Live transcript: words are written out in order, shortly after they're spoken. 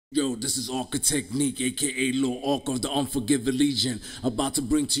Yo, this is Technique, aka Lil Ark of the Unforgiving Legion. About to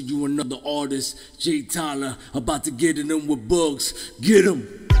bring to you another artist, J. Tyler. About to get it in with Bugs. Get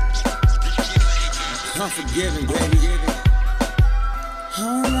him! Unforgiving, baby.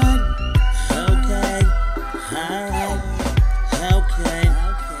 Alright, okay.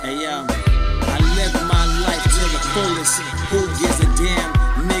 Hey yo, I live my life to the fullest. Who gives a damn?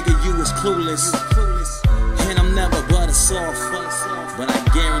 Nigga, you was clueless. And I'm never but a soft. But I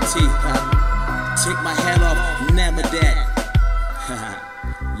guarantee, take my hat off, never that.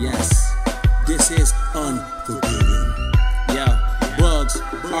 Yes, this is Unforgiving. Yo, Bugs,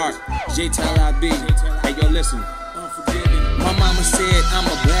 Art, J. Tyler B. Hey yo, listen. My mama said I'm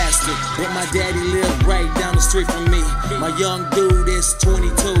a bastard, but my daddy lived right down the street from me. My young dude is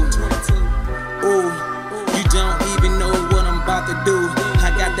 22. Ooh, you don't even know what I'm about to do.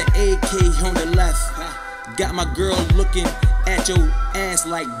 I got the AK on the left. Got my girl looking at your ass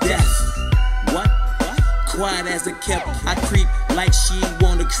like death. What? Quiet as a kept. I creep like she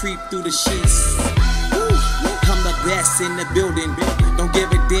wanna creep through the sheets. Woo. I'm the best in the building. Don't give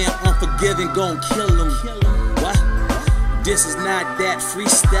a damn, unforgiving, gon' kill him. What? This is not that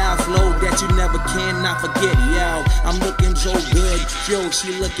freestyle flow that you never cannot forget. Yo, I'm looking so good. Yo,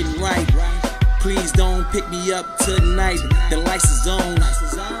 she looking right. Please don't pick me up tonight. The lights is on.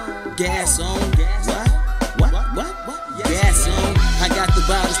 Gas on. What? Gas on. I got the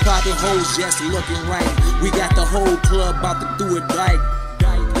bottles popping, hoes just looking right. We got the whole club about to do it right.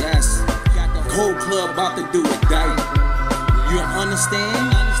 Yes, whole club about to do it right. You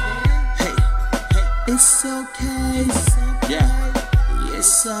understand? Hey, it's okay. Yeah,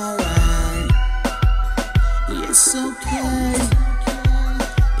 it's alright. It's okay.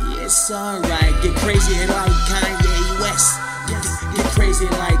 It's alright. Get crazy like Kanye West. Get crazy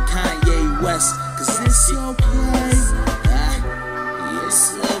like Kanye West. Cause it's okay.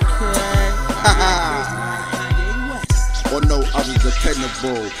 It's okay. Or no other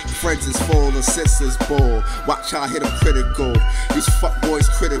dependable. Friends is full and sisters bull. Watch how I hit them critical. These fuckboys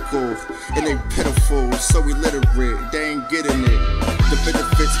critical and they pitiful. So illiterate, they ain't getting it. The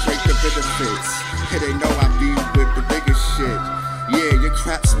benefits break the benefits. Hey, they know I be with the biggest shit. Yeah, your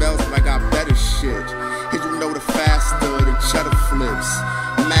crap smells, but I got better shit. And you know the faster the cheddar flips.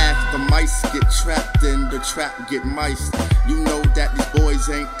 Math, the mice get trapped in the trap get mice. You know that these boys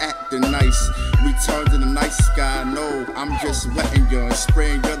ain't acting nice. We turned in the night sky, no, I'm just wetting you and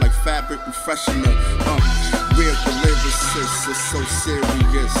spraying you like fabric refreshener. Real the lyricist is so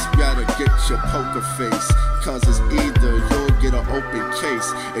serious. Gotta get your poker face. Cause it's either you'll get an open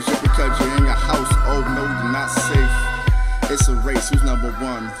case. It's just because you're in your house, oh no, you're not safe. It's a race, who's number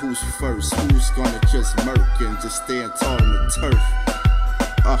one, who's first, who's gonna just murk and just stand tall on the turf.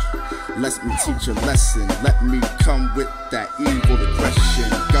 Let me teach a lesson, let me come with that evil aggression.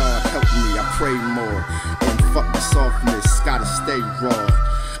 God help me, I pray more, and fuck the softness, gotta stay raw.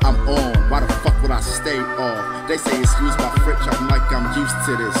 I'm on, why the fuck would I stay off? They say excuse my French, I'm like I'm used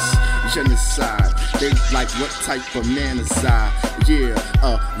to this genocide. They like what type of man is I? Yeah,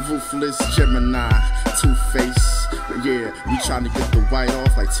 ruthless Gemini, Two-Face. Yeah, we trying to get the white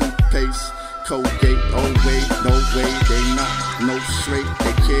off like toothpaste. Colgate, oh wait, no way, they not, no straight,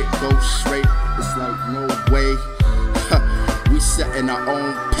 they can't go straight, it's like no way. We setting our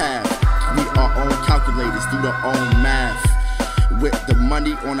own path, we our own calculators, do our own math. With the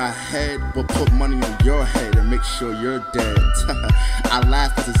money on our head, we'll put money on your head and make sure you're dead. I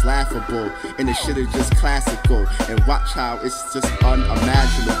laugh cause it's laughable, and the shit is just classical, and watch how it's just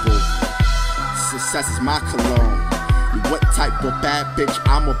unimaginable. Success is my cologne, what type of bad bitch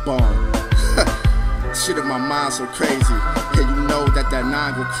I'm a bum. Shit in my mind so crazy. Hey, you know that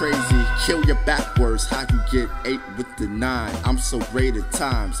 9 go crazy. Kill you backwards, how you get 8 with the 9? I'm so great at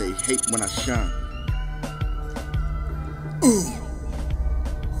times, they hate when I shine.